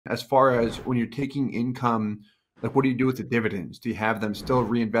as far as when you're taking income, like what do you do with the dividends? Do you have them still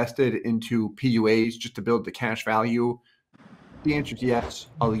reinvested into PUAs just to build the cash value? The answer is yes.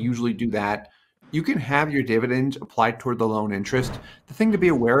 I'll usually do that. You can have your dividends applied toward the loan interest. The thing to be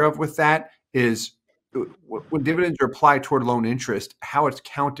aware of with that is when dividends are applied toward loan interest, how it's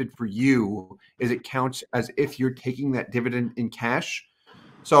counted for you is it counts as if you're taking that dividend in cash.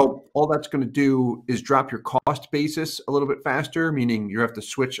 So all that's going to do is drop your cost basis a little bit faster, meaning you have to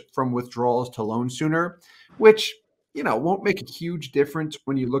switch from withdrawals to loans sooner, which, won't make a huge difference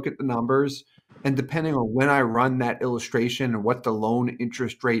when you look at the numbers. And depending on when I run that illustration and what the loan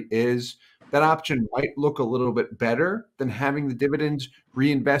interest rate is, that option might look a little bit better than having the dividends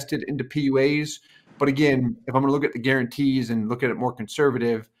reinvested into PUAs. But again, if I'm going to look at the guarantees and look at it more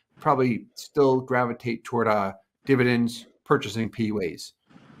conservative, probably still gravitate toward dividends purchasing PUAs.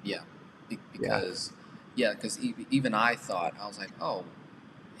 Yeah, because even I thought, I was like, oh,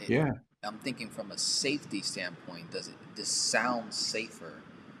 Yeah. I'm thinking from a safety standpoint, this sounds safer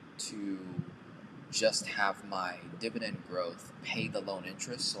to just have my dividend growth pay the loan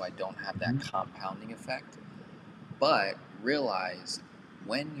interest so I don't have that compounding effect. But realize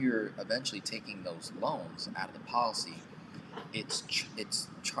when you're eventually taking those loans out of the policy, it's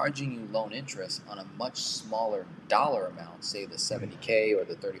charging you loan interest on a much smaller dollar amount, say the 70K or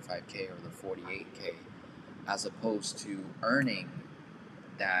the 35K or the 48K, as opposed to earning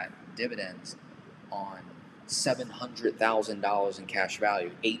that dividends on $700,000 in cash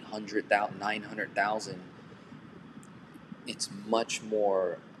value, 800,000, 900,000. It's much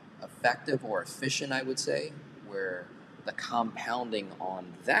more effective or efficient, I would say, where the compounding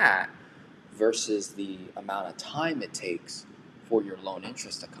on that versus the amount of time it takes for your loan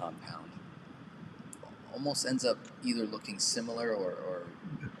interest to compound almost ends up either looking similar or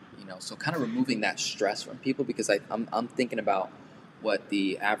so kind of removing that stress from people, because I'm thinking about what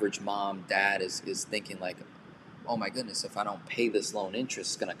the average mom, dad is thinking, like, oh my goodness, if I don't pay this loan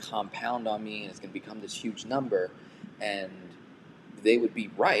interest, it's going to compound on me and it's going to become this huge number. And they would be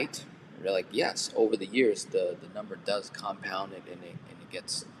right. They're like, yes, over the years, the number does compound and it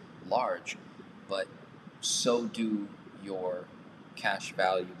gets large, but so do your cash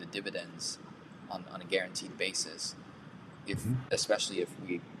value, the dividends on a guaranteed basis. Especially if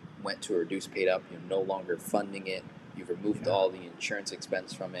we went to a reduced paid up, you're no longer funding it, you've removed all the insurance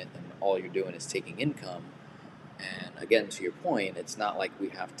expense from it, and all you're doing is taking income. And again, to your point, it's not like we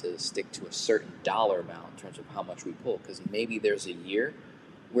have to stick to a certain dollar amount in terms of how much we pull, because maybe there's a year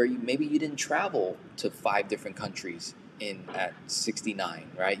where maybe you didn't travel to 5 different countries at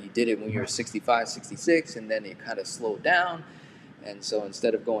 69, right? You did it when you were 65, 66, and then it kind of slowed down. And so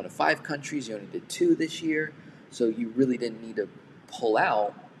instead of going to 5 countries, you only did 2 this year. So you really didn't need to pull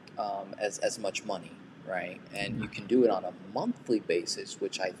out as much money, right? And you can do it on a monthly basis,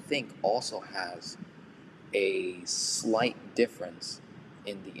 which I think also has a slight difference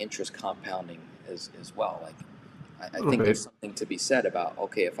in the interest compounding as well. Like, I think there's something to be said about,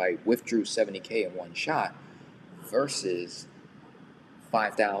 okay, if I withdrew 70K in one shot versus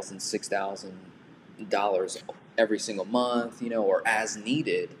 $5,000, $6,000 every single month, or as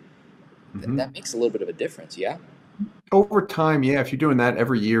needed, that makes a little bit of a difference, yeah? Over time, yeah, if you're doing that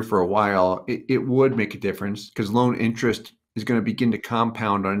every year for a while, it would make a difference, because loan interest is going to begin to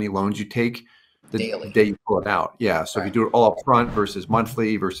compound on any loans you take the Daily. day you pull it out. Yeah. So if you do it all up front versus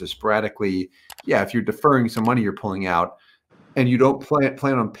monthly versus sporadically, yeah, if you're deferring some money you're pulling out and you don't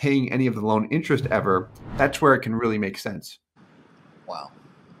plan on paying any of the loan interest ever, that's where it can really make sense. Wow.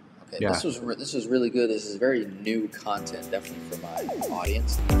 Okay. Yeah. This was really good. This is very new content, definitely for my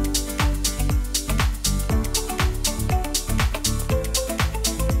audience.